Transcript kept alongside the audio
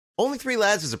Only Three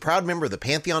Lads is a proud member of the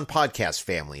Pantheon Podcast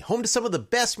family, home to some of the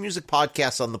best music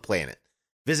podcasts on the planet.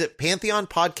 Visit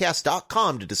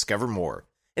pantheonpodcast.com to discover more.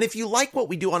 And if you like what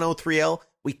we do on O3L,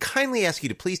 we kindly ask you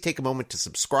to please take a moment to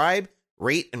subscribe,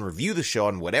 rate, and review the show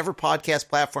on whatever podcast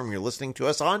platform you're listening to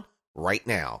us on right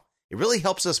now. It really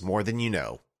helps us more than you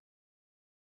know.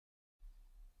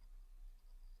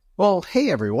 Well,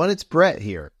 hey everyone, it's Brett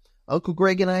here. Uncle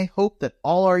Greg and I hope that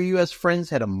all our U.S.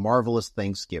 friends had a marvelous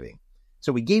Thanksgiving.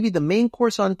 So we gave you the main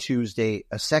course on Tuesday,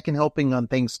 a second helping on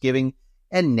Thanksgiving,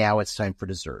 and now it's time for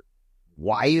dessert.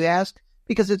 Why, you ask?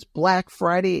 Because it's Black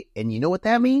Friday, and you know what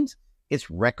that means? It's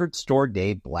Record Store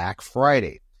Day Black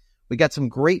Friday. We got some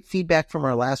great feedback from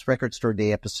our last Record Store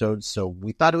Day episode, so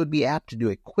we thought it would be apt to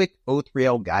do a quick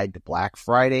O3L guide to Black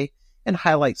Friday and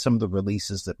highlight some of the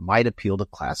releases that might appeal to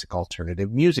classic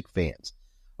alternative music fans.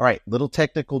 All right, little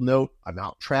technical note, I'm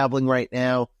out traveling right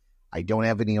now. I don't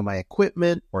have any of my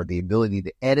equipment or the ability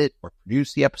to edit or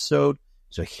produce the episode,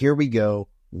 so here we go.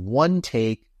 One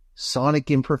take, sonic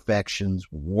imperfections,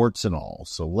 warts and all.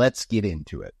 So let's get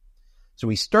into it. So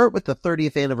we start with the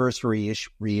 30th anniversary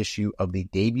reissue of the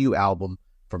debut album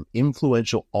from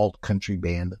influential alt-country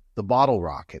band, the Bottle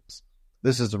Rockets.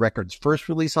 This is the record's first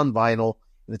release on vinyl,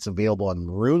 and it's available on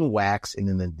maroon wax in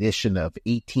an edition of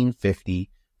 1850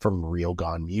 from Real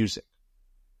Gone Music.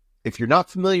 If you're not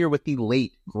familiar with the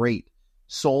late, great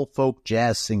soul folk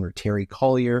jazz singer Terry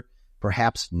Collier,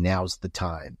 perhaps now's the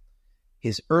time.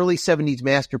 His early 70s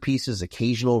masterpieces,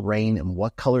 Occasional Rain and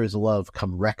What Color Is Love,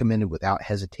 come recommended without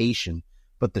hesitation,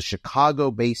 but the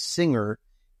Chicago-based singer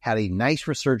had a nice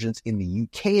resurgence in the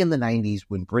UK in the 90s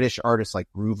when British artists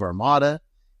like Groove Armada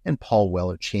and Paul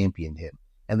Weller championed him.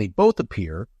 And they both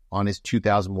appear on his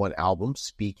 2001 album,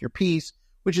 Speak Your Piece,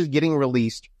 which is getting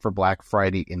released for Black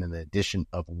Friday in an edition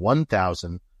of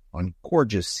 1000 on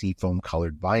gorgeous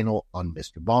seafoam-colored vinyl on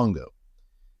Mr. Bongo.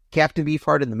 Captain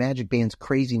Beefheart and the Magic Band's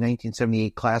crazy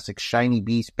 1978 classic Shiny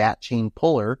Beast Bat Chain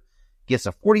Puller gets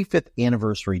a 45th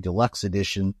anniversary deluxe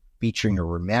edition featuring a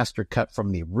remastered cut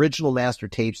from the original master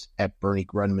tapes at Bernie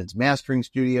Grundman's mastering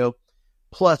studio,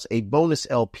 plus a bonus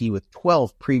LP with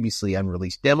 12 previously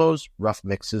unreleased demos, rough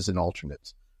mixes, and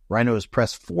alternates. Rhino has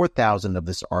pressed 4,000 of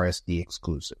this RSD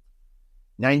exclusive.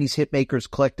 90s hitmakers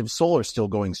Collective Soul are still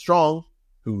going strong.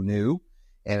 Who knew?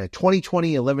 And a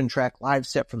 2020 11-track live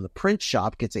set from the Print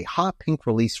Shop gets a hot pink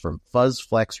release from Fuzz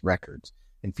Flex Records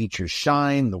and features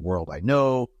Shine, The World I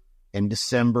Know, and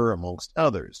December, amongst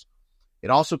others. It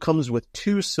also comes with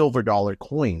 2 silver dollar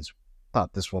coins.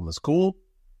 Thought this one was cool.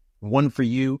 One for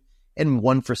you and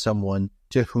one for someone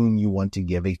to whom you want to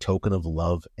give a token of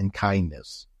love and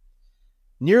kindness.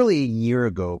 Nearly a year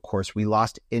ago, of course, we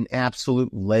lost an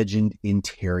absolute legend in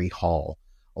Terry Hall.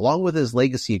 Along with his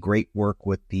legacy of great work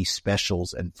with the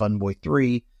Specials and Funboy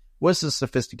 3, was the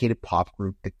sophisticated pop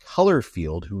group The Color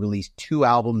Field, who released 2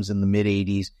 albums in the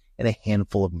mid-'80s and a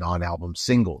handful of non-album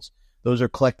singles. Those are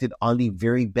collected on the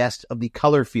very best of The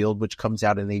Color Field, which comes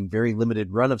out in a very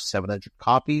limited run of 700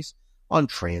 copies on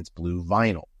Trans Blue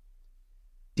vinyl.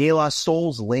 De La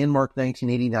Soul's landmark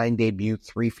 1989 debut,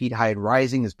 3 Feet High and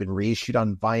Rising, has been reissued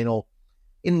on vinyl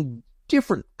in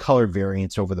different color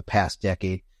variants over the past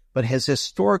decade, but has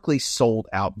historically sold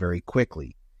out very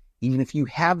quickly. Even if you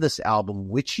have this album,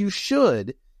 which you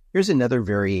should, here's another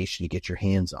variation to get your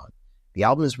hands on. The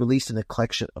album is released in a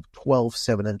collection of 12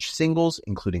 7-inch singles,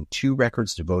 including 2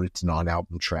 records devoted to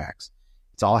non-album tracks.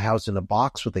 It's all housed in a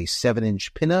box with a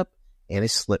 7-inch pinup and a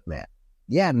slip mat.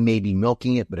 Yeah, maybe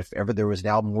milking it, but if ever there was an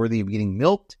album worthy of getting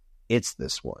milked, it's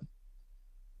this one.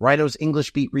 Rhino's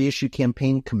English Beat reissue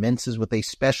campaign commences with a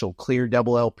special clear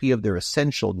double LP of their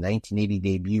essential 1980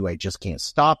 debut, I Just Can't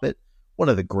Stop It, one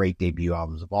of the great debut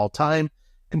albums of all time,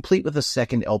 complete with a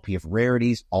second LP of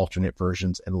rarities, alternate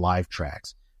versions, and live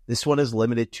tracks. This one is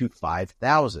limited to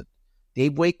 5,000.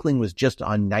 Dave Wakeling was just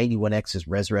on 91X's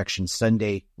Resurrection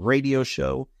Sunday radio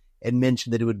show and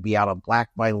mentioned that it would be out on black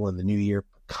vinyl in the new year.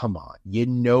 Come on, you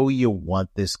know you want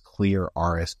this clear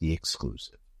RSD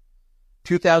exclusive.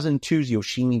 2002's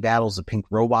Yoshimi Battles the Pink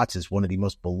Robots is one of the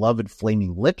most beloved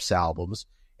Flaming Lips albums,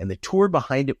 and the tour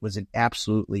behind it was an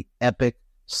absolutely epic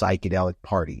psychedelic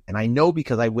party. And I know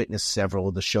because I witnessed several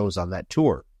of the shows on that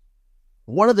tour.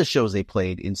 One of the shows they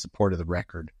played in support of the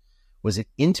record was an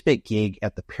intimate gig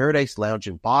at the Paradise Lounge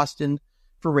in Boston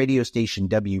for radio station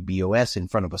WBOS in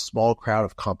front of a small crowd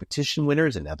of competition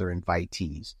winners and other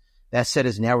invitees. That set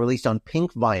is now released on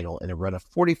pink vinyl in a run of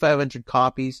 4,500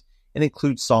 copies and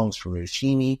includes songs from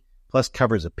Yoshimi, plus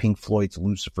covers of Pink Floyd's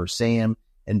Lucifer Sam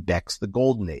and Beck's The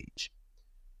Golden Age.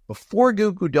 Before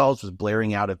Goo Goo Dolls was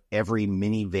blaring out of every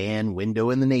minivan window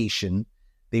in the nation,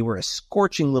 they were a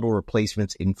scorching little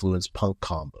replacements-influenced punk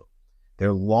combo.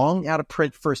 Their long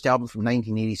out-of-print first album from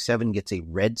 1987 gets a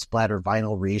red splatter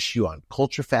vinyl reissue on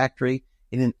Culture Factory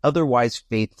in an otherwise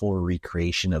faithful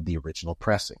recreation of the original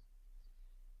pressing.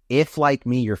 If, like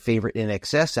me, your favorite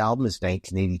INXS album is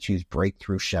 1982's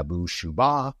breakthrough Shabu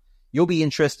Shuba, you'll be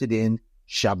interested in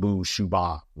Shabu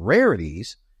Shuba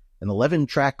Rarities, an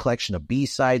 11-track collection of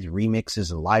B-sides, remixes,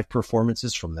 and live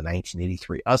performances from the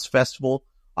 1983 US Festival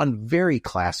on very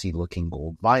classy-looking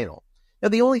gold vinyl. Now,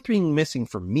 the only thing missing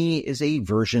for me is a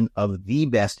version of the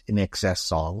best INXS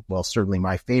song, well, certainly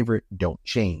my favorite, Don't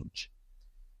Change.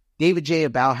 David J.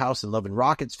 of Bauhaus and Love and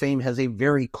Rockets fame has a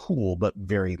very cool but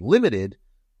very limited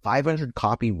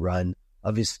 500-copy run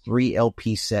of his 3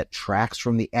 LP set Tracks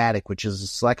from the Attic, which is a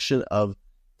selection of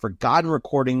forgotten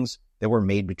recordings that were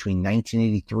made between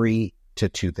 1983 to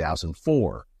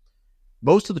 2004.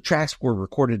 Most of the tracks were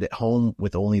recorded at home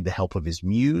with only the help of his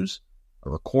muse, a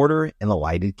recorder, and a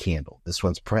lighted candle. This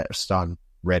one's pressed on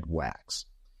red wax.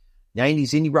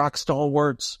 90s indie rock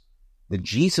stalwarts, the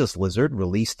Jesus Lizard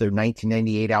released their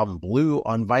 1998 album Blue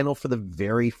on vinyl for the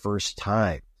very first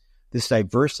time. This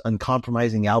diverse,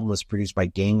 uncompromising album was produced by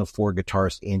Gang of Four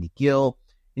guitarist Andy Gill,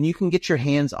 and you can get your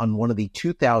hands on one of the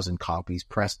 2,000 copies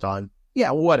pressed on,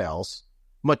 what else?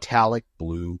 Metallic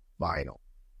blue vinyl.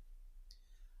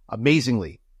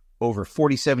 Amazingly, over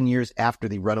 47 years after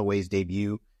the Runaways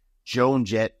debut, Joan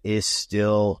Jett is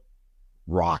still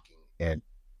rocking and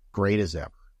great as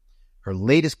ever. Her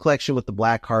latest collection with the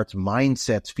Blackhearts,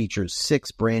 Mindsets, features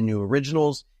 6 brand new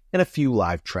originals and a few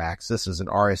live tracks. This is an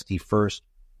RSD first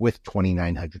with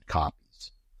 2,900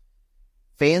 copies.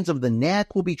 Fans of the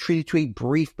Knack will be treated to a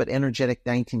brief but energetic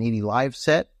 1980 live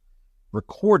set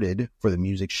recorded for the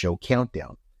Music Show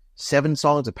Countdown. 7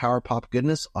 songs of power pop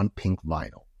goodness on pink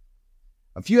vinyl.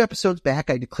 A few episodes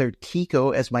back, I declared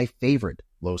Kiko as my favorite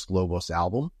Los Lobos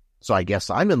album, so I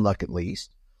guess I'm in luck at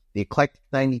least. The eclectic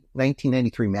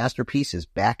 1993 masterpiece is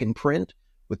back in print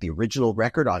with the original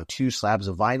record on 2 slabs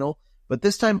of vinyl, but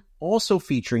this time also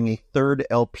featuring a 3rd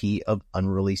LP of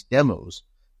unreleased demos.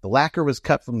 The lacquer was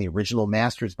cut from the original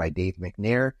masters by Dave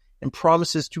McNair and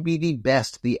promises to be the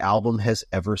best the album has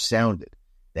ever sounded.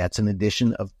 That's an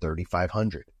edition of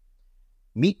 3,500.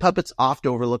 Meat Puppets'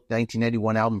 oft-overlooked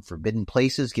 1991 album Forbidden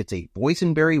Places gets a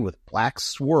boysenberry with black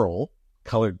swirl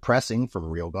colored pressing from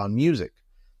Real Gone Music.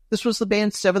 This was the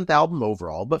band's 7th album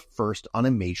overall, but first on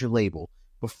a major label,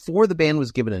 before the band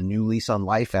was given a new lease on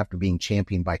life after being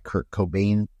championed by Kurt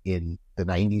Cobain in the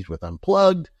 90s with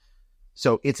Unplugged.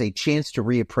 So it's a chance to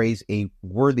reappraise a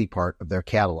worthy part of their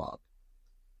catalog.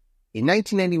 In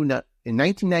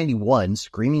 1991,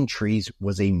 Screaming Trees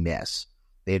was a mess.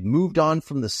 They had moved on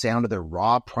from the sound of their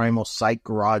raw, primal psych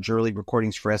garage early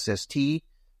recordings for SST,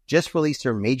 just released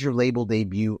their major label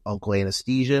debut, Uncle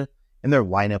Anesthesia, and their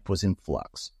lineup was in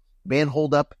flux. The band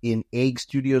holed up in Egg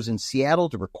Studios in Seattle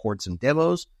to record some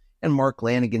demos, and Mark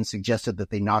Lanigan suggested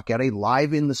that they knock out a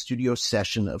live-in-the-studio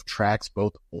session of tracks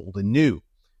both old and new.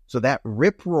 So that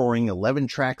rip-roaring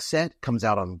 11-track set comes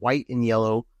out on white and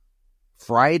yellow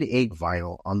fried egg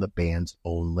vinyl on the band's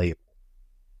own label.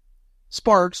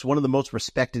 Sparks, one of the most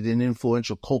respected and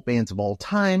influential cult bands of all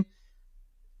time,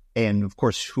 and of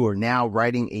course who are now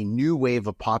riding a new wave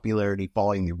of popularity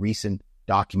following the recent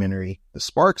documentary The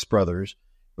Sparks Brothers,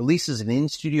 releases an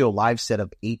in-studio live set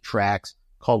of 8 tracks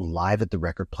called Live at the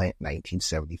Record Plant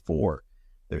 1974.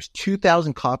 There's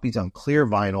 2,000 copies on clear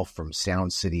vinyl from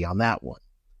Sound City on that one.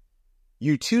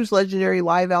 U2's legendary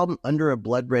live album Under a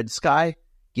Blood Red Sky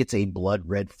gets a Blood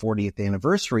Red 40th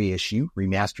anniversary issue,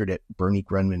 remastered at Bernie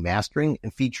Grunman Mastering,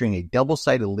 and featuring a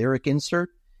double-sided lyric insert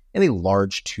and a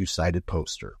large 2-sided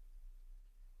poster.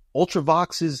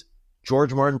 Ultravox's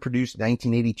George Martin-produced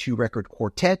 1982 record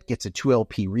Quartet gets a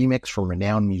 2-LP remix from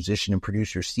renowned musician and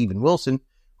producer Steven Wilson,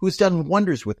 who has done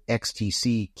wonders with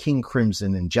XTC, King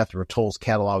Crimson, and Jethro Tull's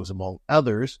catalogs, among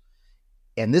others.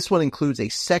 And this one includes a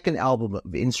second album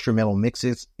of instrumental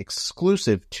mixes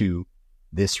exclusive to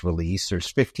this release.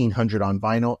 There's 1,500 on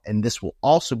vinyl, and this will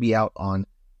also be out on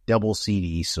double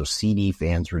CD, so CD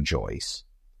fans rejoice.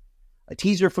 A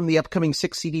teaser from the upcoming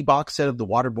 6-CD box set of the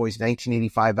Waterboys'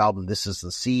 1985 album This Is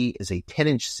the Sea is a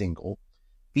 10-inch single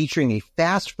featuring a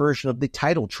fast version of the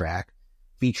title track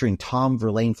featuring Tom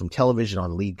Verlaine from Television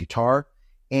on lead guitar,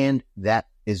 and that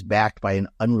is backed by an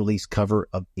unreleased cover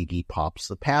of Iggy Pop's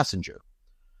The Passenger.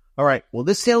 All right, well,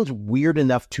 this sounds weird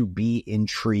enough to be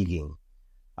intriguing.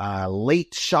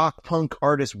 Late shock punk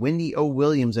artist Wendy O.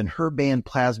 Williams and her band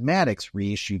Plasmatics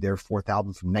reissued their 4th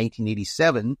album from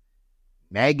 1987,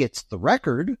 Maggots the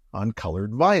Record, on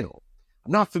colored vinyl.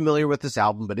 I'm not familiar with this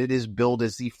album, but it is billed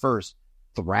as the first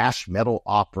thrash metal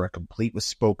opera complete with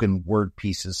spoken word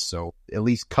pieces, so at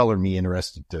least color me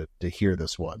interested to hear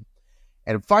this one.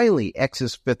 And finally,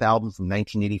 X's fifth album from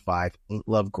 1985, Ain't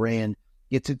Love Grand,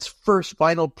 gets its first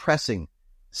vinyl pressing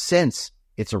since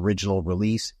its original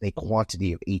release, a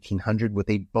quantity of 1,800 with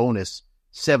a bonus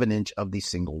 7-inch of the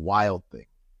single Wild Thing.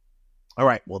 All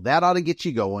right, well, that ought to get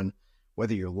you going.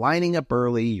 Whether you're lining up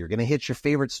early, you're going to hit your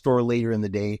favorite store later in the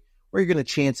day, or you're going to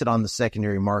chance it on the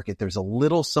secondary market, there's a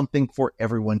little something for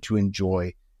everyone to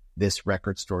enjoy this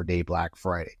Record Store Day Black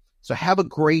Friday. So have a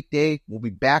great day. We'll be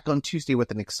back on Tuesday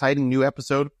with an exciting new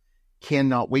episode.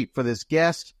 Cannot wait for this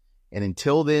guest. And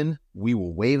until then, we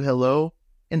will wave hello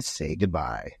and say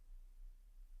goodbye.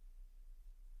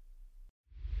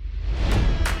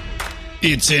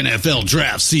 It's NFL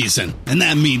draft season, and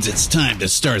that means it's time to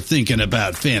start thinking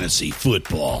about fantasy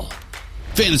football.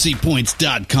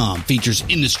 FantasyPoints.com features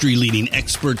industry-leading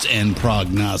experts and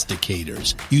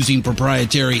prognosticators using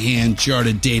proprietary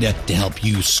hand-charted data to help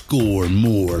you score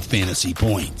more fantasy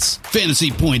points.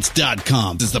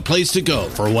 FantasyPoints.com is the place to go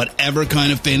for whatever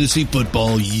kind of fantasy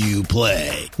football you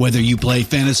play. Whether you play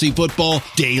fantasy football,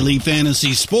 daily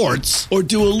fantasy sports, or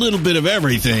do a little bit of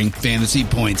everything, Fantasy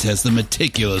Points has the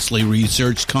meticulously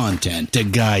researched content to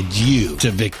guide you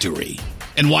to victory.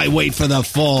 And why wait for the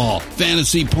fall?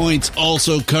 Fantasy Points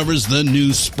also covers the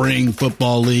new spring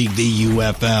football league, the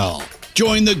UFL.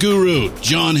 Join the guru,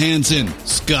 John Hansen,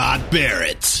 Scott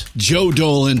Barrett, Joe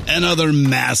Dolan, and other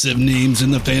massive names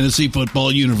in the fantasy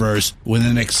football universe with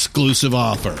an exclusive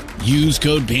offer. Use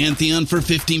code Pantheon for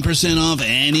 15% off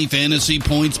any Fantasy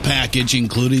Points package,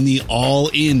 including the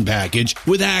all-in package,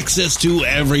 with access to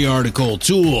every article,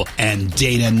 tool, and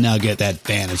data nugget that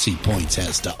Fantasy Points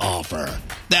has to offer.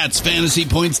 That's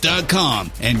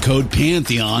FantasyPoints.com and code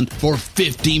Pantheon for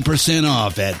 15%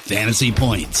 off at Fantasy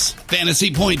Points.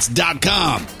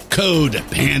 FantasyPoints.com, code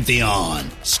Pantheon.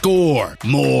 Score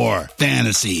more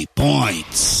fantasy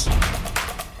points.